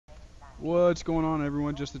What's going on,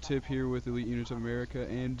 everyone? Just a tip here with Elite Units of America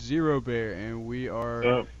and Zero Bear, and we are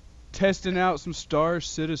Yep. testing out some Star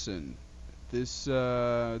Citizen. This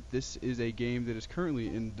is a game that is currently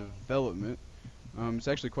in development. It's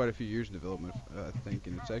actually quite a few years in development, I think,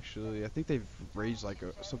 and I think they've raised like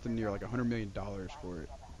something near like $100 million for it.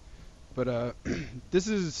 But this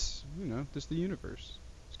is, this is the universe.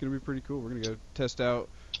 It's gonna be pretty cool. We're gonna go test out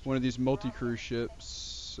one of these multi-crew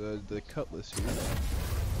ships, the Cutlass here.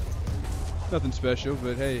 Nothing special,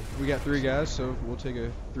 but hey, we got 3 guys, so we'll take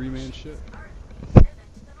a 3-man ship.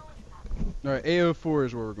 Alright, AO4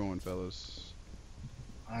 is where we're going, fellas.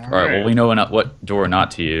 Alright, well, we know what door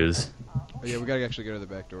not to use. Oh, yeah, we gotta actually go to the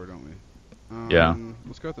back door, don't we? Yeah.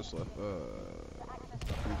 Let's go out this left. Can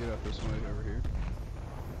we get out this way over here?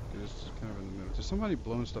 It's kind of in the middle. Is somebody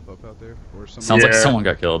blowing stuff up out there? Or somebody? Sounds like someone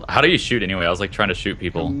got killed. How do you shoot anyway? I was like trying to shoot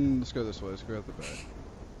people. Let's go this way. Let's go out the back.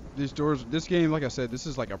 These doors, this game, like I said, this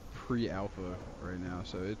is like a pre-alpha right now,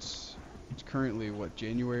 so it's currently, what,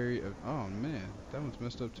 January of, oh man, that one's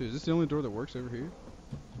messed up too. Is this the only door that works over here?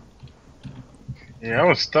 Yeah, I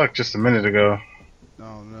was stuck just a minute ago.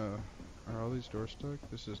 Oh no. Are all these doors stuck?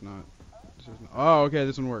 This is not, oh, okay,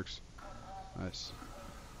 this one works. Nice.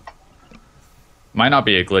 Might not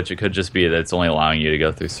be a glitch. It could just be that it's only allowing you to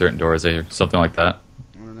go through certain doors or something like that.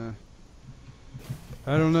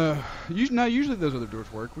 I don't know. Usually those other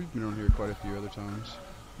doors work. We've been on here quite a few other times.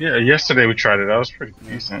 Yeah, yesterday we tried it. That was pretty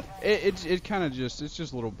decent. It kind of it's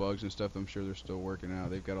just little bugs and stuff. I'm sure they're still working out.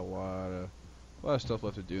 They've got a lot of stuff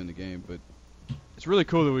left to do in the game, but it's really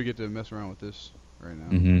cool that we get to mess around with this right now.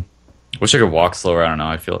 Mm-hmm. Wish I could walk slower. I don't know.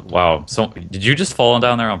 I feel wow. So did you just fall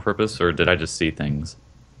down there on purpose, or did I just see things?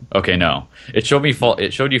 Okay, no. It showed me fall.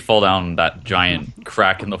 It showed you fall down that giant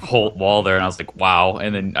crack in the whole wall there, and I was like, wow.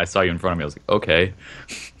 And then I saw you in front of me. I was like, okay.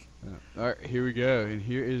 All right, here we go. And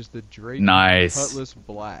here is the Drake Cutlass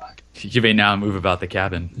Black. You may now move about the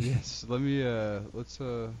cabin. Yes. Let me let's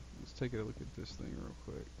take a look at this thing real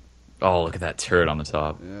quick. Oh, look at that turret on the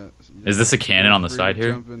top. Yeah. Is this a cannon on the side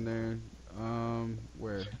here? Jump in there.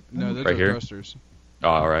 Where? No, those right are here? thrusters. Oh,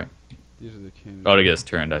 all right. These are the cannons. Oh, to get us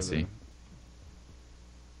turned, I see.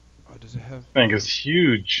 Oh, does it have? Thing is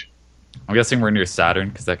huge. I'm guessing we're near Saturn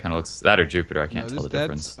because that kind of looks that or Jupiter. I can't tell the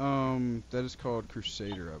difference. That is called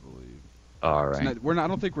Crusader, I believe. All right. I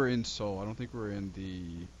don't think we're in Sol. I don't think we're in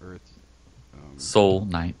the Earth. Sol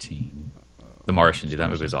 19. The Martian, dude. That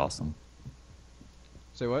movie is awesome.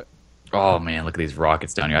 Say what? Oh man, look at these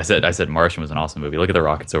rockets down here. I said Martian was an awesome movie. Look at the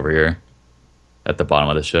rockets over here, at the bottom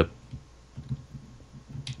of the ship.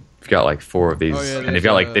 We've got like 4 of these, Oh, yeah, and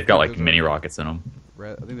they've got like mini rockets in them.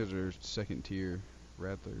 I think those are second tier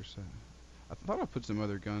Rattlers. I thought I put some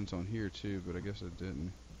other guns on here too, but I guess I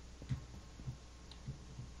didn't.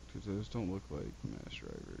 Because those don't look like mass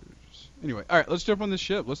drivers. Anyway, all right, let's jump on this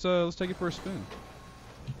ship. Let's take it for a spin.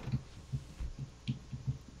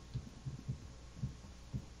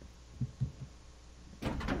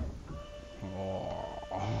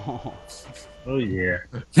 Oh yeah.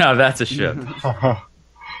 Now that's a ship. All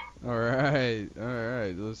right.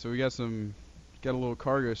 So we got a little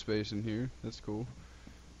cargo space in here. That's cool.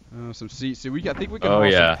 Some seats. So I think we can. Oh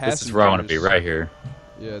yeah, some this is where I want to be, right here.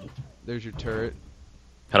 Yeah, there's your turret.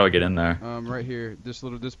 How do I get in there? Right here. This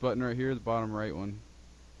button right here, the bottom right one.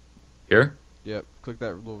 Here? Yep. Click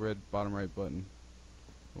that little red bottom right button.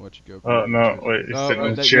 I'll let you go. Oh no! Wait, you're sitting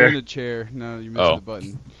in the you're in chair. the chair. No, you missed the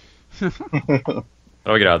button. How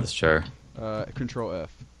do I get out of this chair? Control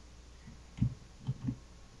F.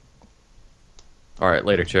 All right,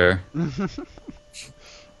 later, chair.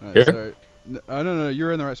 Right, Here? sorry. No,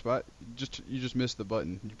 you're in the right spot. You just missed the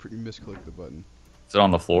button. You misclicked the button. Is it on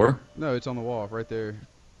the floor? No, it's on the wall, right there.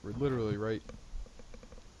 We're literally right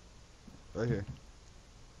here.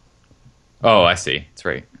 Oh, I see. It's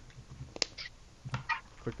right.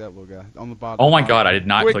 Click that little guy on the bottom. Oh my god, I did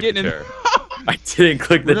not click the chair. I didn't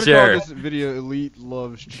click the chair. Call this video "Elite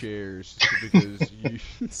Loves Chairs" because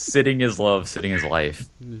Sitting is love, sitting is life.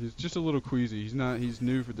 He's just a little queasy. He's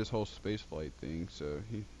new for this whole space flight thing, so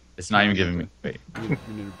It's not even giving me. Wait. You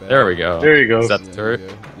There we go. There you go. Is that the turret?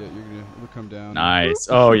 Yeah, it'll come down. Nice.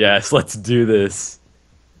 Oh yes, let's do this.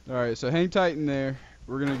 All right, so hang tight in there.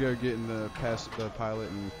 We're gonna go get in past the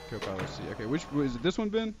pilot and co-pilot seat. Okay, is it this one,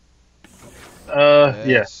 Ben?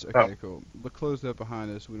 Yes. Okay, cool. But close that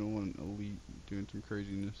behind us. We don't want an elite doing some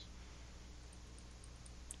craziness.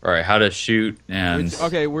 All right, how to shoot and.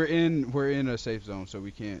 Okay, we're in a safe zone, so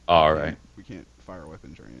we can't. All right. We can't fire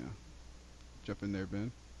weapons right now. Jump in there,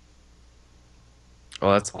 Ben.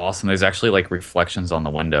 Oh, that's awesome. There's actually like reflections on the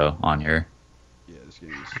window on here. Yeah, this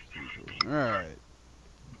game is pretty cool. All right.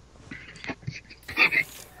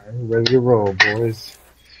 Ready to roll, boys.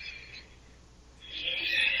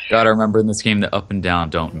 Gotta remember in this game that up and down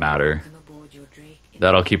don't matter.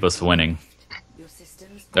 That'll keep us winning.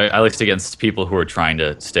 At least against people who are trying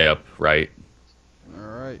to stay up right.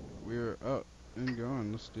 Alright, we're up and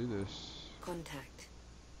going. Let's do this. Contact.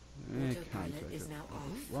 Contact. Is now off.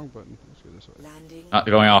 Wrong button. Let's go this way. Landing. Not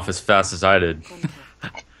going off as fast as I did.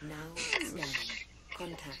 Contact. Now scanning.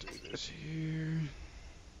 Contact. Do this here.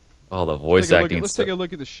 Oh, the voice acting. Let's take a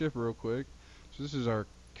look at the ship real quick. So this is our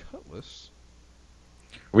Cutlass.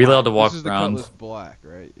 Are we allowed to walk This is the around? Cutlass Black,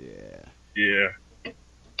 right? Yeah. Yeah.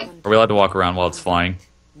 Are we allowed to walk around while it's flying?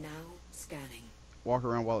 Now scanning. Walk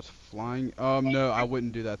around while it's flying. No, I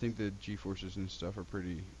wouldn't do that. I think the G-forces and stuff are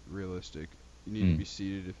pretty realistic. You need to be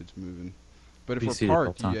seated if it's moving. But if Be we're seated all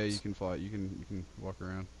parked, yeah, times. you can fly. You can walk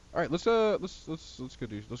around. All right, let's go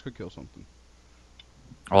kill something.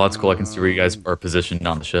 Oh, that's cool. I can see where you guys are positioned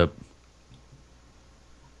on the ship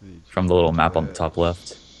from the little map on the top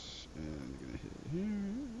left. And gonna hit here.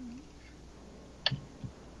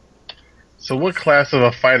 So what class of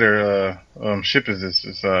a fighter ship is this?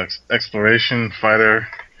 It's exploration fighter.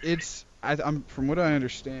 It's I'm from what I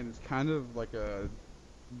understand, it's kind of like a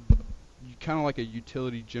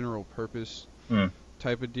utility general purpose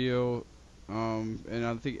type of deal.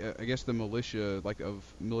 And I guess the militia, like of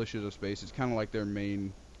militias of space, is kind of like their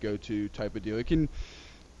main go-to type of deal. It can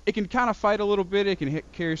kind of fight a little bit. It can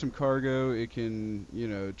carry some cargo. It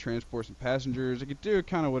can transport some passengers. It can do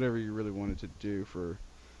kind of whatever you really want it to do for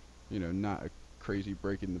not a crazy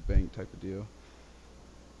breaking the bank type of deal.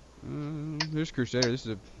 There's Crusader. This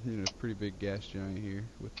is a pretty big gas giant here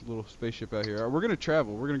with a little spaceship out here. All right, we're gonna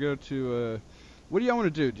travel. We're gonna go to what do y'all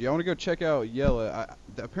want to do? Do y'all want to go check out Yella?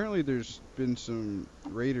 Apparently there's been some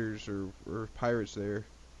raiders or pirates there,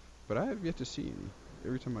 but I have yet to see any.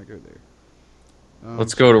 Every time I go there.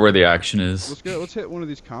 Let's go to where the action is. Let's go. Let's hit one of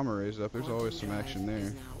these comrades up. There's always some action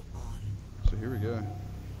there. So here we go.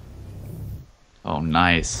 Oh,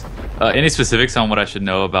 nice. Any specifics on what I should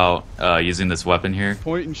know about using this weapon here?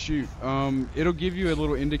 Point and shoot. It'll give you a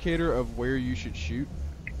little indicator of where you should shoot.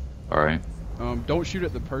 All right. Don't shoot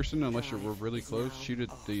at the person unless you're really close. Shoot at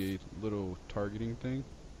the little targeting thing.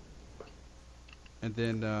 And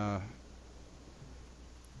then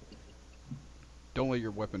don't let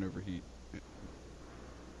your weapon overheat. I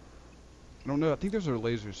don't know. I think those are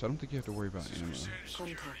lasers, so I don't think you have to worry about ammo.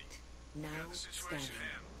 Contact. Now scanning.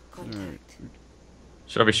 Contact.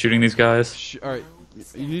 Should I be shooting these guys? Alright,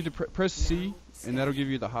 you need to press C, and that'll give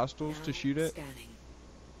you the hostiles to shoot at. Scanning.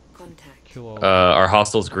 Contact. Kill all. Are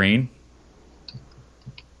hostiles green?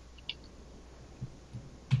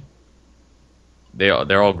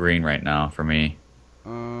 They're all green right now for me.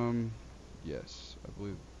 Yes, I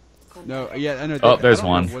believe. Contact. No, yeah, I know. Oh, there's I don't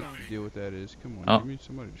one. know what the deal with that is? Come on, Oh. give me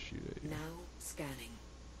somebody to shoot at. Now scanning.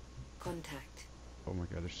 Contact. Oh my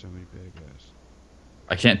God, there's so many bad guys.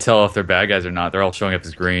 I can't tell if they're bad guys or not. They're all showing up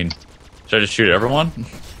as green. Should I just shoot everyone?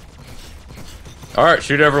 All right,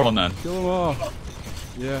 shoot everyone then. Kill them all.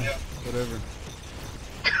 Yeah, whatever.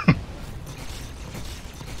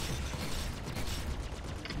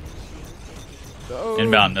 Oh.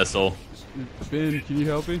 Inbound missile. Ben, can you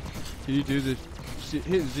help me? Can you do this?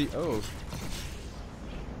 Hit Z. Oh.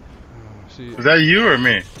 See. Is that you or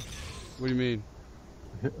me? What do you mean?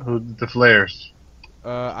 Who did the flares?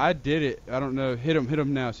 I did it. I don't know. Hit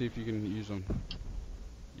him now. See if you can use them.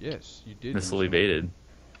 Yes, you did. Missile evaded.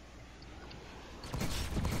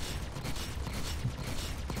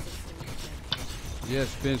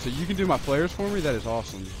 Yes, Ben. So you can do my flares for me. That is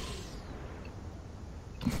awesome.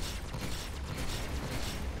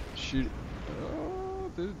 Shoot.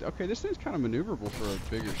 Oh, okay, this thing's kind of maneuverable for a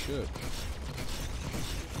bigger ship.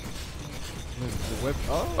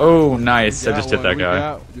 Oh, nice. I just hit that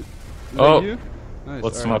guy. Oh, nice.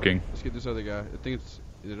 what's All smoking? Right, let's get this other guy. I think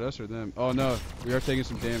is it us or them? Oh no, we are taking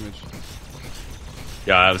some damage.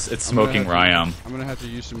 Yeah, it's smoking where I am. I'm gonna have to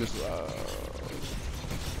use some missiles.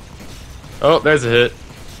 Oh, there's a hit.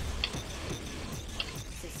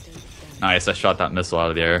 Nice, I shot that missile out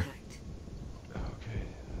of the air. Okay,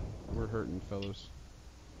 we're hurting, fellas.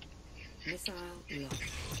 Missile locked.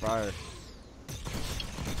 Fire.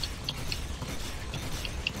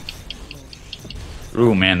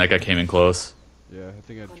 Ooh, man, that guy came in close. Yeah, I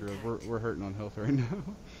think I drove. We're hurting on health right now.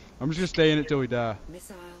 I'm just gonna stay in it till we die.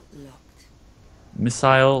 Missile locked.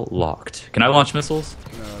 Missile locked. Can I launch missiles?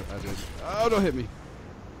 No, I did. Oh, don't hit me.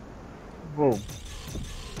 Whoa.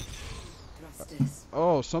 Thrusters.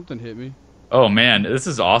 Oh, something hit me. Oh man, this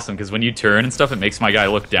is awesome because when you turn and stuff, it makes my guy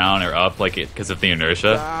look down or up like it because of the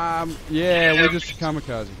inertia. Yeah, we're just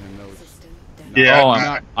kamikazing him. No, System down. Yeah, Oh,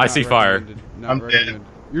 not I see fire. recommended. Not I'm dead. recommended.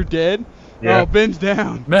 You're dead? Yeah. Oh, Ben's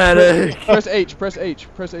down. Medic! Press H. Press H.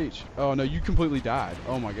 Press H. Oh no, you completely died.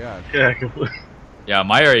 Oh my god. Yeah. Completely. Yeah,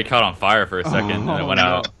 my area caught on fire for a second and it Oh, went no.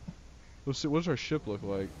 out. Let's see. What's our ship look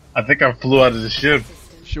like? I think I flew out of the ship.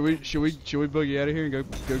 System Should we boogie out of here and go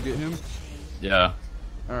get him? Yeah.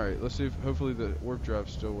 All right. Let's see if hopefully the warp drive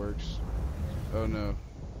still works. Oh no.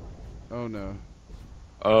 Oh no.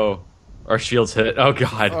 Oh. Our shields hit. Oh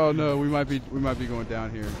god. Oh no. We might be going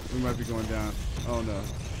down here. We might be going down. Oh no.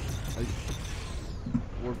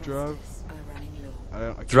 Warp drive. are running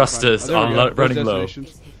low. I can't Thrust find- us there we on go. running Those low. destinations.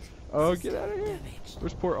 Is hit. Oh, get out of here. Damaged.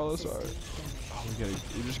 Where's Port LSR? Systems damaged.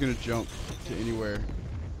 Oh, we're just gonna jump to anywhere.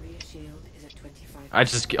 Rear shield is at 25. I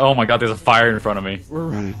just. Oh my god, there's a fire in front of me. We're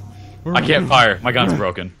running. We're I can't running. fire. My gun's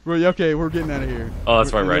broken. Okay, we're getting out of here. Oh,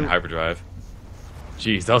 that's why We're- we're in and hyperdrive.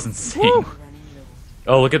 Jeez, that was insane. Woo! Running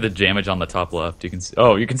low. Oh, look at the damage on the top left. You can see.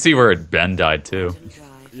 Oh, you can see where Ben died too. Bottom drive.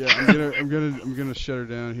 Yeah, I'm gonna shut her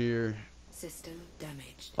down here. System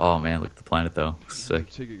damaged. Oh man, look at the planet though. Sick.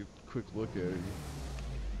 Take a quick look at it.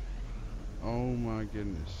 Oh my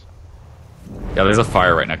goodness, Yeah, there's a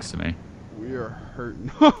fire right next to me. we are hurting.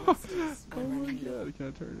 Systems are Oh my running low. god, can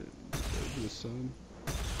I turn it? For the sun.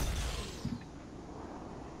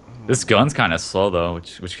 This gun's kind of slow though,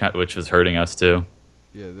 which was hurting us too.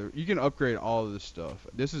 Yeah, you can upgrade all of this stuff.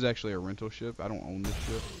 This is actually a rental ship. I don't own this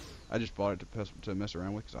ship. I just bought it to mess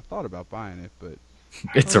around with because I thought about buying it, but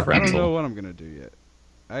It's a I don't know rental. what I'm gonna do yet.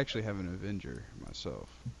 I actually have an Avenger myself,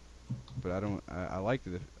 but I don't. I like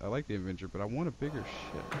the Avenger, but I want a bigger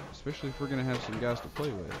ship, especially if we're gonna have some guys to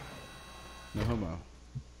play with. No homo.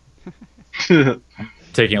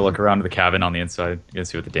 Taking a look around the cabin on the inside, you can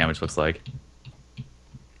see what the damage looks like.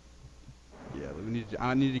 Yeah,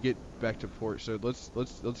 I need to get back to port. So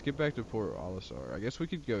let's get back to Port Olisar. I guess we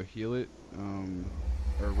could go heal it,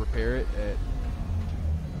 or repair it at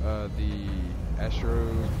the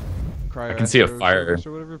Astro. I can see a Astro fire. service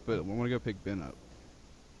or whatever, but I want to go pick Ben up.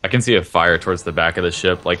 I can see a fire towards the back of the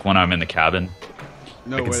ship, like when I'm in the cabin.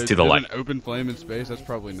 No I can way. see the there's light. An open flame in space. That's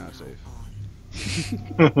probably not safe.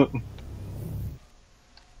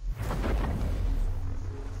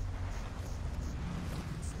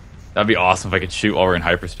 That'd be awesome if I could shoot while we're in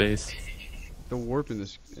hyperspace. The warp in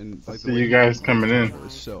this, and like See the way you guys coming in.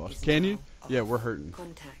 is so awesome. Can you? Yeah, we're hurting.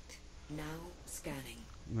 Contact. Now scanning.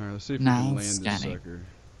 All right, let's see if we Now can land scanning. this sucker.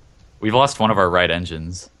 We've lost one of our right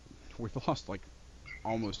engines. We've lost like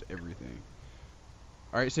almost everything.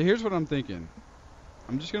 All right, so here's what I'm thinking.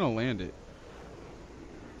 I'm just gonna land it.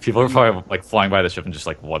 People are probably like flying by the ship and just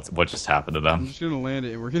like, what just happened to I'm them? just gonna land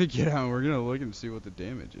it, and we're gonna get out, and we're gonna look and see what the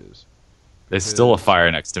damage is. There's still a fire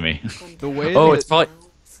next to me. Contact. The way Oh, that it's probably. Now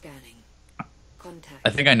scanning. Contact. I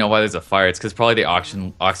think I know why there's a fire. It's because probably the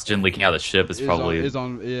oxygen leaking out of the ship is probably. is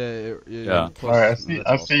on Yeah. plus- All right, that's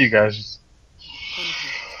I awesome. see you guys. Contact.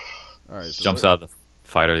 All right, so Jumps let- out of the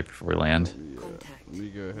fighter before we land. Let me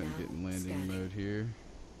go ahead and get in landing mode here.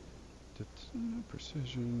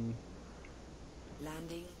 Precision.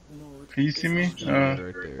 Landing mode. Can you see me? Right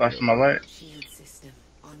there. Flashing my light. Shield system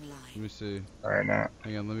Let online. me see. All right now.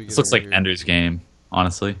 Hang on, let me get This looks over like here. Ender's Game,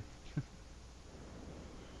 honestly.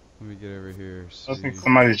 Let me get over here. I think See.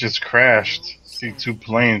 somebody just crashed. See two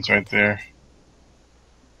planes right there.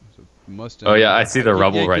 There's a Mustang. Oh, yeah, I see the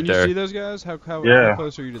rubble right Can there. you see those guys? How Yeah.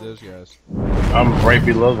 close are you to those guys? I'm right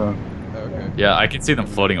below them. Oh, okay. Yeah, I can see them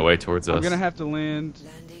floating away towards I'm us. gonna have to land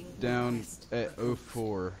Landing down request at approved.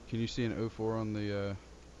 04. Can you see an 04 on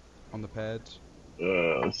the pads?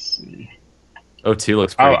 Let's see. O2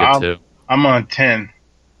 looks pretty I'll- good too. I'm on 10.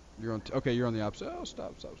 You're on. Okay, you're on the opposite. Oh,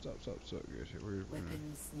 stop. So we're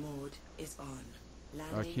Weapons mode is on.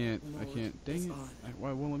 I Landing can't. mode Dang is it! on.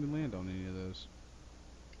 Why won't let me land on any of those?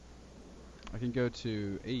 I can go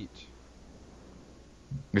to 8.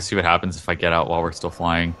 Let's see what happens if I get out while we're still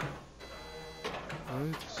flying.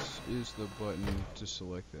 What is the button to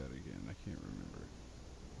select that again? I can't remember.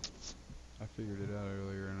 I figured it out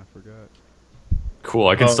earlier and I forgot. Cool,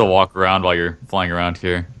 I can Oh. still walk around while you're flying around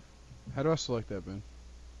here. How do I select that, Ben?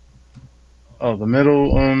 Oh, the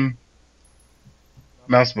middle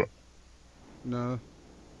mouse button. No.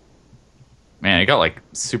 Man, it got like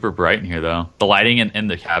super bright in here though. The lighting in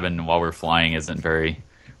the cabin while we're flying isn't very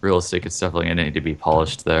realistic. It's definitely gonna need to be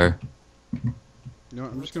polished there. You know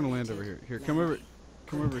what? I'm just gonna land over here. Here, come over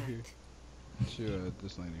here to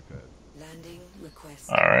this landing pad. Landing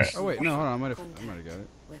request. All right. Oh wait, no, hold on. I might have got it.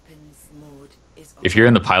 Weapons mode is on. If you're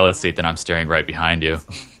in the pilot seat, then I'm staring right behind you. Is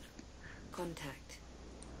on. Contact.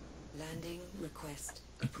 Landing request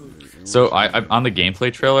approved. So on the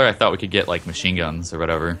gameplay trailer, I thought we could get like machine guns or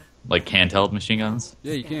whatever. like handheld machine guns?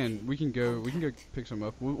 Yeah, you can. We can go pick some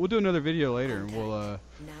up. We'll do another video later, and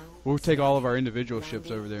we'll take all of our individual ships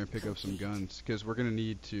over there and pick up some guns because we're gonna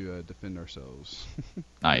need to defend ourselves.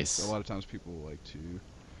 Nice. A lot of times people like to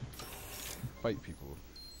fight people.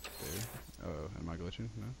 There. Oh, am I glitching?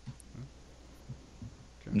 No.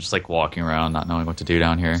 I'm just like walking around, not knowing what to do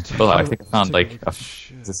down here. Oh, I think I found like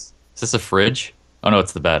is this a fridge? Oh no,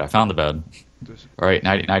 it's the bed. I found the bed. All right,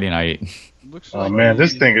 nighty night. Looks Oh like man,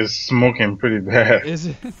 this thing is smoking pretty bad. Is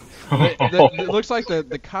it? It looks like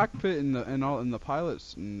the cockpit and the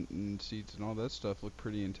pilots and seats and all that stuff look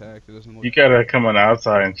pretty intact. It doesn't look. You gotta come on the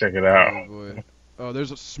outside and check it out. Oh boy. Oh,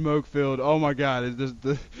 there's a smoke filled. Oh my God!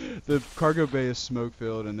 The cargo bay is smoke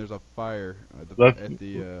filled, and there's a fire at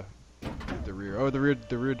the rear. Oh, the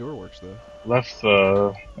rear door works though. Left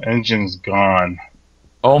engine's gone.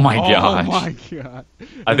 Oh my gosh. Oh my God!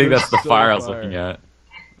 I think that's the Still fire a I was looking at.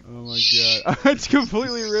 Oh my God! It's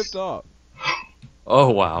completely ripped off.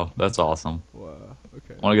 Oh wow, that's awesome. Wow.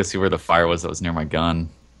 Okay. I want to go see where the fire was that was near my gun.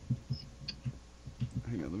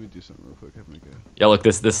 Hang on, let me do something real quick. Yeah, look,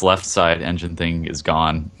 this left side engine thing is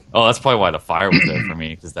gone. Oh, that's probably why the fire was there for me,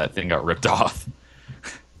 because that thing got ripped off.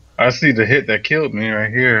 I see the hit that killed me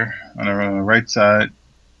right here on the right side.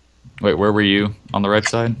 Wait, where were you? On the right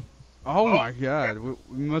side? Oh my God! We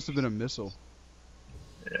must have been a missile.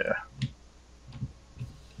 Yeah.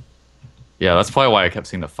 Yeah, that's probably why I kept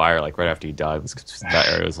seeing the fire like right after you died, was 'cause that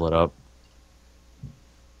area was lit up.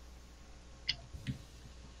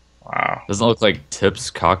 Wow. Doesn't look like Tip's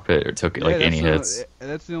cockpit or took like any hits.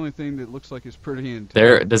 That's the only thing that looks like it's pretty intact.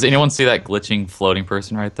 There, does anyone see that glitching floating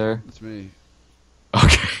person right there? That's me.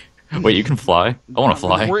 Okay. Wait, you can fly? I want to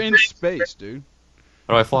fly. We're in space, dude.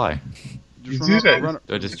 How do I fly? Just You do that. run,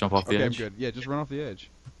 Do I just jump off the okay, edge? I'm good. Yeah, just run off the edge.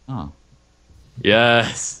 Oh.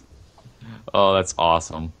 Yes. Oh, that's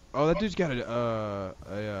awesome. Oh, that dude's got a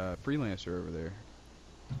freelancer over there.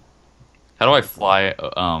 How do I fly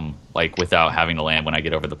like without having to land when I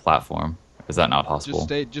get over the platform? Is that not possible?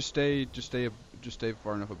 Just stay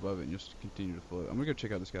far enough above it, and just continue to float. I'm gonna go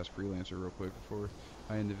check out this guy's freelancer real quick before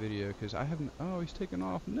I end the video, because I haven't. Oh, he's taking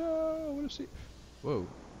off. No, I want to see. Whoa,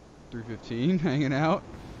 315 hanging out.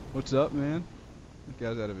 What's up, man? That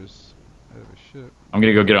guy's out of his ship. I'm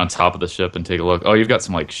gonna go get on top of the ship and take a look. Oh, you've got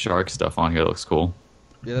some like shark stuff on here. That looks cool.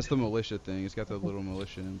 Yeah, that's the militia thing. It's got the little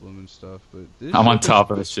militia emblem and stuff. But this I'm on ship is-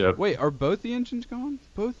 top of the ship. Wait, are both the engines gone?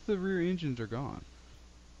 Both the rear engines are gone.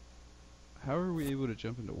 How are we able to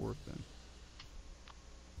jump into warp then?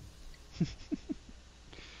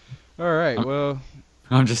 Alright, well...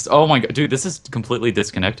 I'm just, oh my god, dude, this is completely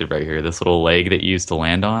disconnected right here. This little leg that you used to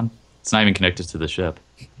land on, it's not even connected to the ship.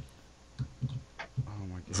 Oh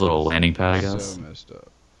my god. This little landing pad, I guess. So messed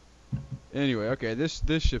up. Anyway, okay, this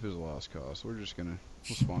ship is a lost cause. We'll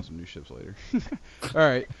spawn some new ships later.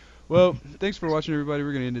 Alright, well, thanks for watching, everybody.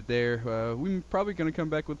 We're going to end it there. We're probably going to come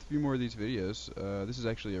back with a few more of these videos. This is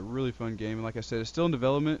actually a really fun game, and like I said, it's still in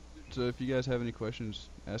development, so if you guys have any questions,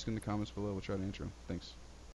 ask in the comments below. We'll try to answer them. Thanks.